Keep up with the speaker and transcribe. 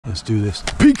Let's do this.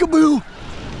 Peekaboo!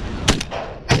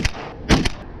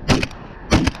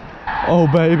 Oh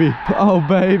baby, oh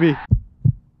baby.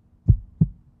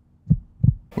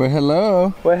 Well,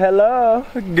 hello. Well, hello.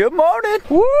 Good morning.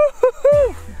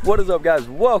 Woo-hoo-hoo. What is up, guys?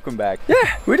 Welcome back.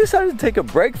 Yeah, we decided to take a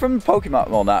break from Pokemon.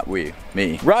 Well, not we,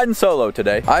 me. Riding solo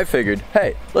today. I figured,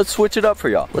 hey, let's switch it up for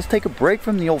y'all. Let's take a break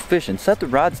from the old fishing, set the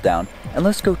rods down, and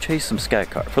let's go chase some sky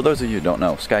carp. For those of you who don't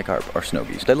know, sky carp are snow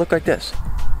geese. They look like this.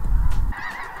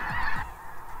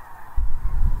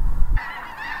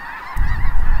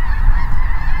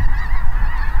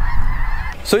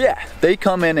 So yeah, they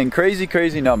come in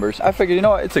crazy numbers. I figured, you know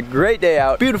what, it's a great day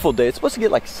out, beautiful day. It's supposed to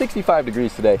get like 65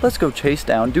 degrees today. Let's go chase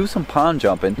down, do some pond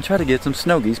jumping, and try to get some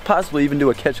snow geese, possibly even do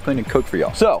a catch, clean, and cook for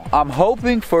y'all. So I'm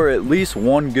hoping for at least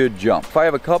one good jump. If I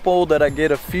have a couple that I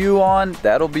get a few on,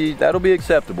 that'll be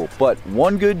acceptable. But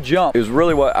one good jump is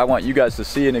really what I want you guys to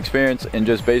see and experience, and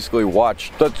just basically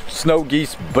watch the snow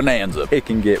geese bonanza. It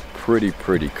can get pretty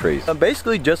crazy. I'm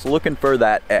basically just looking for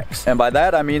that X, and by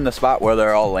that I mean the spot where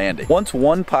they're all landing. Once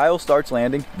one pile starts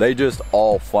landing, they just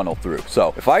all funnel through.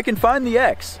 So if I can find the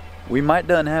X, we might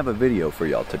done have a video for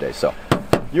y'all today. So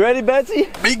you ready, Betsy?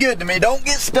 Be good to me, don't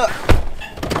get stuck.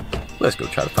 Let's go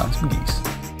try to find some geese.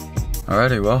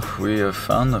 Alrighty, well, we have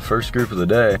found the first group of the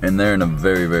day, and they're in a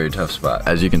very tough spot.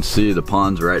 As you can see, the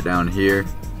pond's right down here,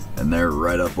 and they're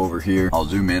right up over here. I'll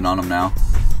zoom in on them now.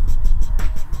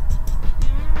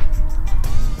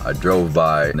 I drove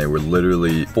by and they were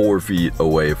literally 4 feet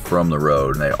away from the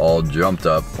road, and they all jumped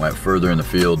up, went further in the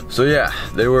field. So yeah,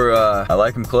 they were, I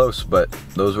like them close, but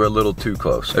those were a little too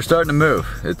close. They're starting to move.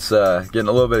 It's getting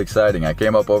a little bit exciting. I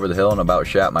came up over the hill and about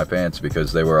shat my pants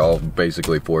because they were all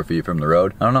basically 4 feet from the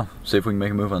road. I don't know, see if we can make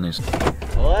a move on these.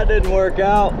 Well, that didn't work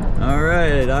out. All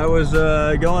right, I was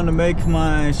going to make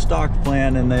my stock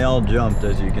plan and they all jumped,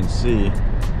 as you can see.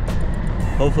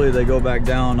 Hopefully they go back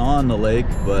down on the lake,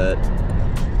 but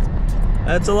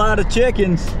that's a lot of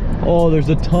chickens. Oh, there's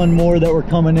a ton more that were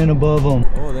coming in above them.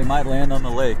 Oh, they might land on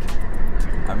the lake.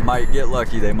 I might get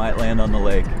lucky, they might land on the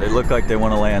lake. They look like they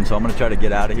want to land, so I'm gonna try to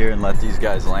get out of here and let these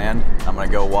guys land. I'm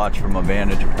gonna go watch from a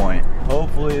vantage point.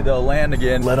 Hopefully they'll land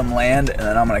again, let them land, and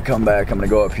then I'm gonna come back. I'm gonna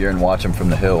go up here and watch them from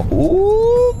the hill.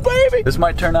 Ooh, baby. This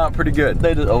might turn out pretty good.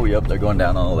 They just, oh, yep, they're going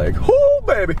down on the lake. Ooh,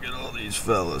 baby. Get all these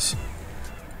fellas.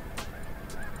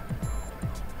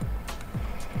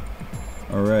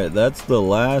 All right, that's the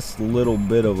last little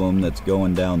bit of them that's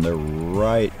going down. They're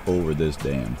right over this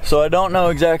dam. So I don't know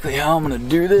exactly how I'm gonna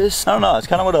do this. I don't know, it's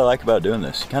kind of what I like about doing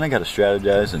this. You kind of got to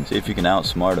strategize and see if you can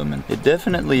outsmart them, and it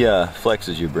definitely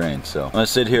flexes your brain. So I'm gonna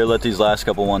sit here, let these last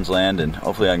couple ones land, and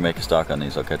hopefully I can make a stock on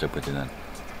these. I'll catch up with you then.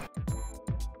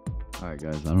 All right,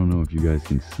 guys, I don't know if you guys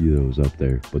can see those up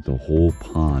there, but the whole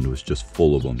pond was just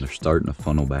full of them. They're starting to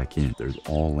funnel back in. There's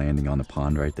all landing on the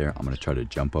pond right there. I'm gonna try to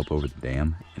jump up over the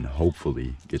dam and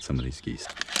hopefully get some of these geese.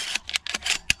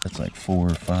 That's like 4,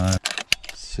 5,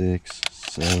 6,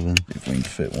 7. If we can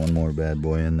fit one more bad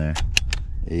boy in there.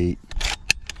 8,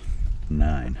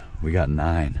 9. We got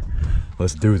 9.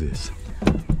 Let's do this.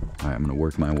 All right, I'm gonna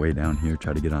work my way down here,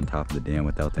 try to get on top of the dam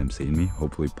without them seeing me.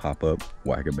 Hopefully pop up,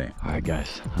 whack a bang. All right,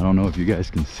 guys, I don't know if you guys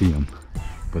can see them,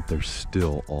 but they're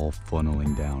still all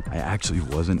funneling down. I actually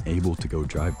wasn't able to go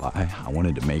drive by. I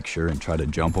wanted to make sure and try to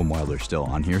jump them while they're still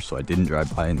on here, so I didn't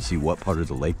drive by and see what part of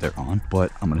the lake they're on.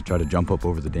 But I'm gonna try to jump up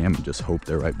over the dam and just hope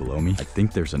they're right below me. I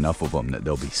think there's enough of them that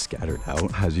they'll be scattered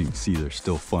out. As you can see, they're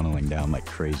still funneling down like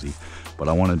crazy. But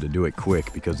I wanted to do it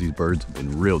quick because these birds have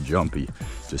been real jumpy,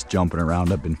 just jumping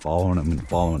around. I've been following them and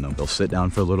following them. They'll sit down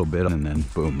for a little bit and then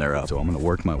boom, they're up. So I'm gonna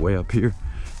work my way up here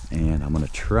and I'm gonna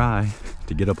try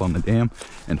to get up on the dam,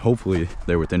 and hopefully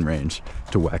they're within range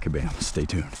to whack a bam. Stay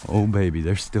tuned. Oh baby,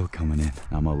 they're still coming in.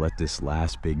 I'm gonna let this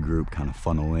last big group kind of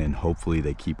funnel in. Hopefully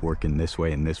they keep working this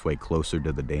way and this way closer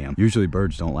to the dam. Usually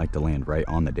birds don't like to land right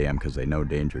on the dam because they know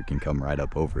danger can come right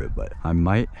up over it, but I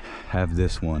might have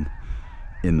this one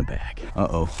in the bag.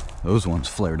 Uh-oh, those ones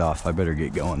flared off. I better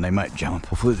get going. They might jump.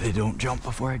 Hopefully they don't jump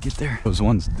before I get there. Those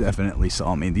ones definitely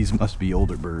saw me. These must be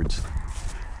older birds.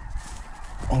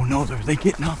 Oh no, are they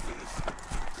getting up?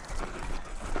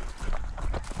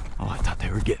 Oh, I thought they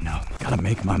were getting up. Gotta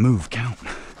make my move count.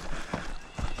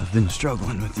 I've been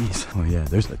struggling with these. Oh yeah,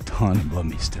 there's a ton above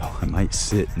me still. I might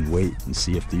sit and wait and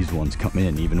see if these ones come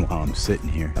in even while I'm sitting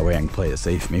here. That way I can play it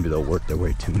safe. Maybe they'll work their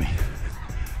way to me.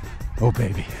 Oh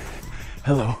baby.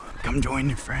 Hello, come join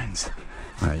your friends.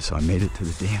 All right, so I made it to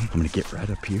the dam. I'm gonna get right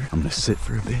up here. I'm gonna sit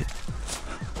for a bit.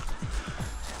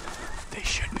 They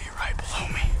should be right below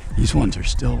me. These ones are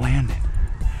still landing.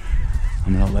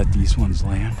 I'm gonna let these ones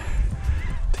land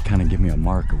to kind of give me a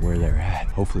mark of where they're at.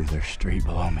 Hopefully they're straight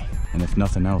below me. And if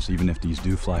nothing else, even if these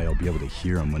do fly, I'll be able to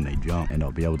hear them when they jump, and I'll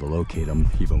be able to locate them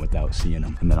even without seeing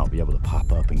them. And then I'll be able to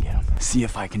pop up and get them. See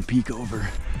if I can peek over.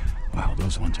 Wow,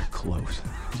 those ones are close.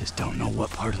 I just don't know what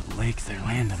part of the lake they're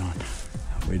landing on.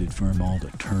 I waited for them all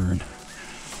to turn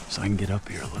so I can get up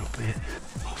here a little bit.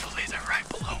 Hopefully they're right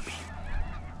below me.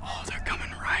 Oh, they're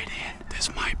coming right in.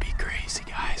 This might be crazy,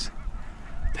 guys.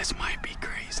 This might be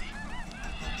crazy.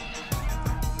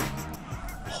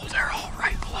 Oh, they're all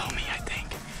right below me, I think.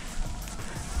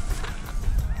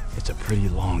 It's a pretty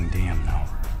long dam though.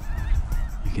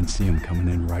 You can see them coming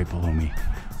in right below me.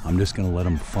 I'm just gonna let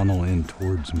them funnel in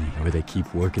towards me, or they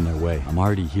keep working their way. I'm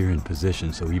already here in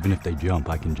position, so even if they jump,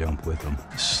 I can jump with them.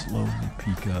 Slowly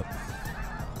peek up.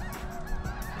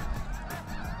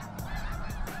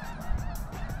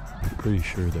 I'm pretty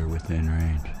sure they're within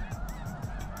range.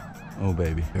 Oh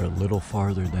baby, they're a little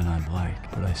farther than I'd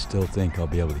like, but I still think I'll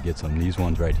be able to get some. These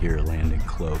ones right here are landing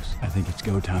close. I think it's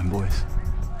go time, boys.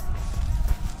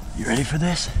 You ready for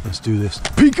this? Let's do this.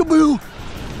 Peekaboo!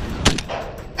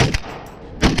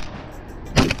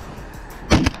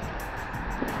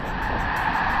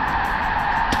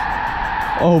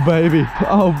 Oh baby,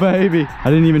 oh baby. I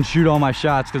didn't even shoot all my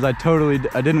shots because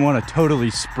I didn't want to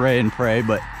totally spray and pray,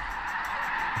 but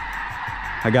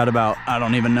I got about, I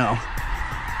don't even know.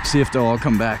 See if they'll all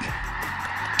come back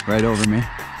right over me.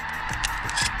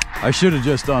 I should have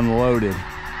just unloaded.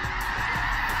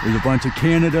 There's a bunch of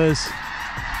Canadas.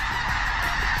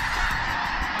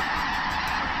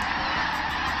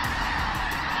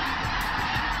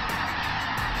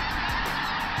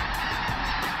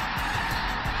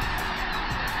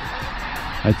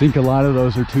 I think a lot of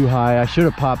those are too high. I should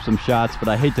have popped some shots, but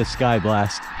I hate to sky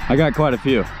blast. I got quite a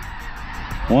few.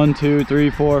 1, 2, 3,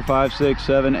 4, 5, 6,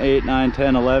 7, 8, 9,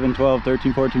 10, 11, 12,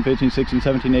 13, 14, 15, 16,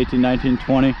 17, 18, 19,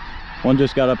 20. One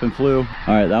just got up and flew.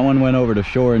 All right, that one went over to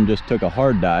shore and just took a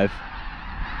hard dive.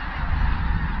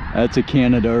 That's a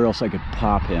Canada, or else I could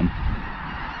pop him.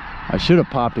 I should have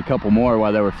popped a couple more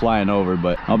while they were flying over,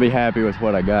 but I'll be happy with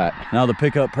what I got. Now the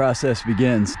pickup process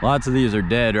begins. Lots of these are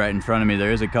dead right in front of me.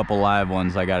 There is a couple live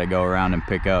ones I gotta go around and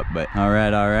pick up, but all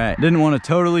right. Didn't want to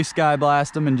totally sky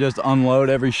blast them and just unload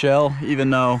every shell, even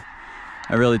though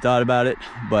I really thought about it,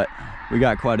 but we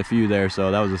got quite a few there,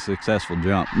 so that was a successful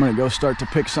jump. I'm gonna go start to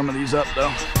pick some of these up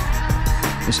though.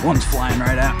 This one's flying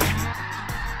right at me.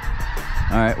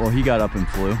 All right, well, he got up and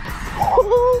flew.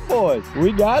 Oh boys,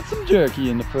 we got some jerky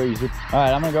in the freezer. All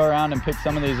right, I'm gonna go around and pick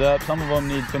some of these up. Some of them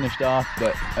need finished off,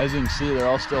 but as you can see, they're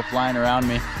all still flying around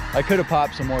me. I could have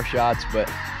popped some more shots, but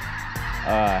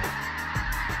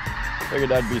figured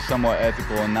that'd be somewhat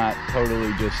ethical and not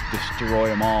totally just destroy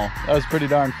them all. That was pretty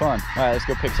darn fun. All right, let's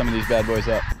go pick some of these bad boys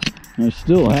up. I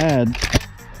still had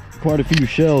quite a few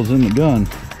shells in the gun.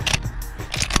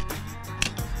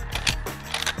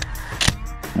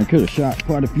 I could have shot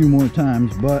quite a few more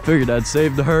times, but figured I'd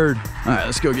save the herd. All right,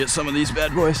 let's go get some of these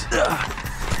bad boys.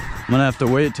 I'm gonna have to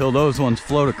wait till those ones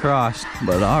float across,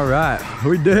 but all right,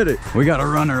 we did it. We got a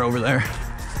runner over there.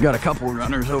 Got a couple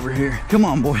runners over here. Come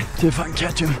on, boy, see if I can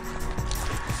catch him.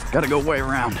 Gotta go way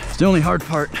around. It's the only hard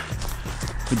part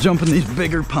of jumping these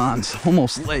bigger ponds,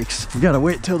 almost lakes. We gotta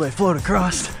wait till they float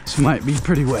across. This might be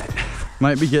pretty wet.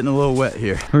 Might be getting a little wet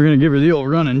here. We're gonna give her the old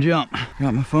run and jump.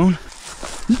 Got my phone.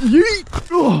 Yeet!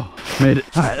 Oh, made it.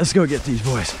 All right, let's go get these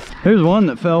boys. Here's one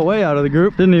that fell way out of the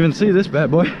group. Didn't even see this bad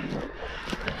boy.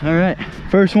 All right,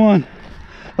 first one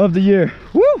of the year.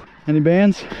 Woo! Any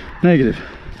bands? Negative.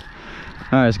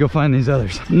 All right, let's go find these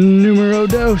others. Numero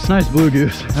dos. Nice blue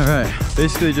goose. All right,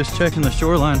 basically just checking the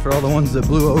shoreline for all the ones that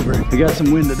blew over. We got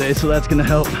some wind today, so that's gonna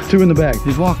help. Two in the back.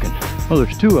 He's walking. Oh,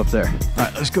 there's two up there. All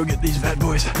right, let's go get these bad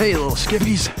boys. Hey, little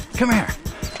skippies, come here.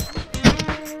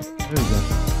 There we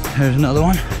go. There's another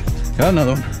one. Got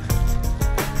another one.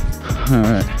 All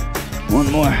right, one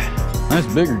more. Nice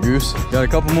bigger goose. Got a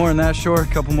couple more in that shore, a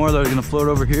couple more that are gonna float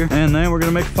over here, and then we're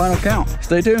gonna make a final count.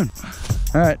 Stay tuned.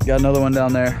 All right, got another one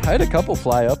down there. I had a couple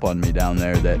fly up on me down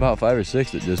there, that about 5 or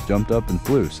 6 that just jumped up and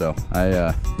flew. So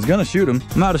I was gonna shoot them.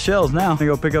 I'm out of shells now. I'm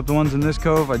gonna go pick up the ones in this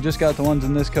cove. I just got the ones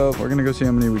in this cove. We're gonna go see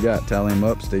how many we got, tally them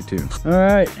up, stay tuned. All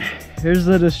right, here's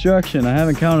the destruction. I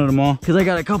haven't counted them all because I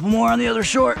got a couple more on the other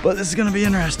shore, but this is gonna be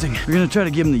interesting. We're gonna try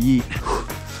to give them the yeet.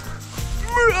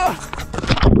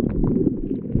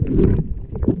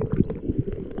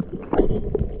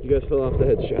 You guys fell off the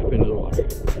head strap into the water.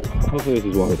 Hopefully this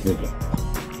is waterproof.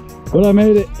 But I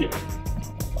made it,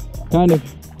 kind of,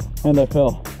 and I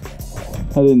fell.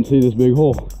 I didn't see this big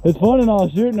hole. It's fun and all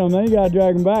shooting them, then you gotta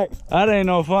drag them back. That ain't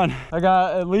no fun. I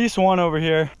got at least one over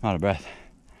here. I'm out of breath.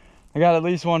 I got at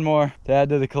least one more to add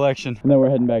to the collection, and then we're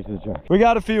heading back to the truck. We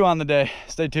got a few on the day.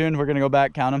 Stay tuned. We're gonna go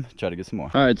back, count them, try to get some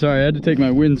more. All right, sorry, I had to take my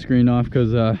windscreen off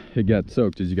because it got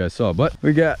soaked, as you guys saw. But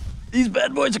we got these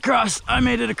bad boys across. I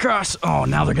made it across. Oh,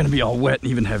 now they're gonna be all wet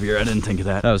and even heavier. I didn't think of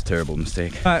that. That was a terrible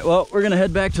mistake. All right, well, we're gonna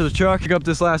head back to the truck, pick up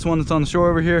this last one that's on the shore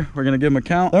over here. We're gonna give them a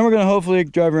count. Then we're gonna hopefully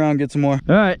drive around and get some more.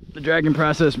 All right, the dragging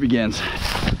process begins.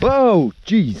 Whoa,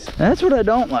 geez, that's what I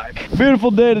don't like.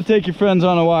 Beautiful day to take your friends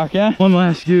on a walk, yeah? One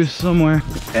last goose somewhere.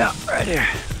 Yeah, right here.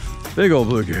 Big old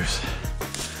blue goose.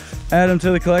 Add them to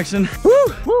the collection. Woo,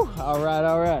 woo, all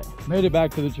right. Made it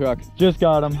back to the truck. Just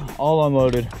got them all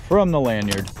unloaded from the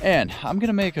lanyard. And I'm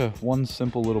gonna make one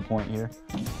simple little point here.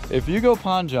 If you go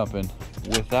pond jumping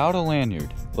without a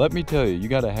lanyard, let me tell you, you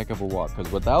got a heck of a walk,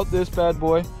 because without this bad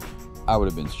boy, I would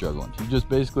have been struggling. You just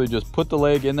basically just put the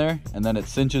leg in there and then it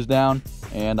cinches down,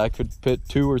 and I could fit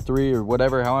 2 or 3 or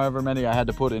whatever, however many I had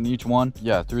to put in each one.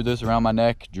 Yeah, threw this around my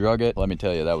neck, drug it. Let me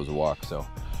tell you, that was a walk. So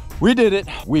we did it.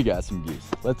 We got some geese.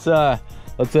 Let's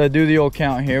do the old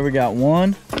count here. We got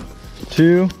 1,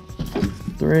 2,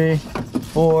 3,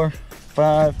 4,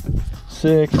 5,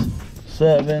 6,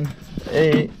 7,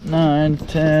 8, 9,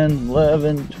 10,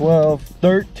 11, 12,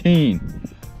 13.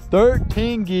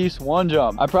 13 geese, one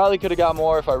jump. I probably could have got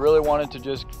more if I really wanted to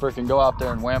just freaking go out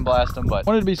there and wham blast them, but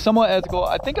wanted to be somewhat ethical.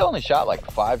 I think I only shot like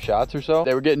 5 shots or so.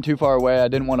 They were getting too far away. I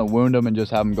didn't want to wound them and just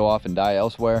have them go off and die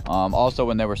elsewhere. Also,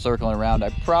 when they were circling around, I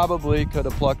probably could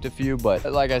have plucked a few, but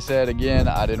like I said, again,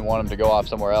 I didn't want them to go off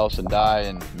somewhere else and die,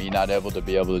 and me not able to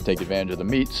take advantage of the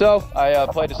meat. So I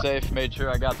played it safe, made sure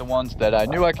I got the ones that I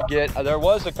knew I could get. There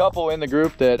was a couple in the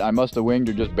group that I must have winged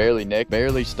or just barely nicked,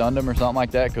 barely stunned them or something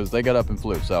like that, because they got up and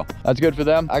flew. So that's good for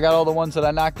them. I got all the ones that I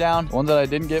knocked down. The ones that I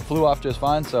didn't get flew off just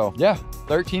fine. So yeah,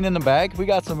 13 in the bag. We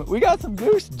got some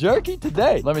goose jerky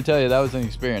today. Let me tell you, that was an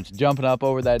experience. Jumping up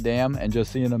over that dam and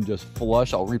just seeing them just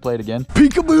flush. I'll replay it again.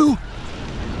 Peekaboo!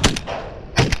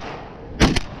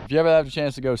 If you ever have a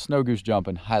chance to go snow goose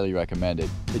jumping, highly recommend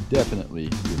it. It definitely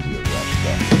gives you a rush.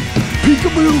 So.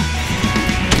 Peekaboo!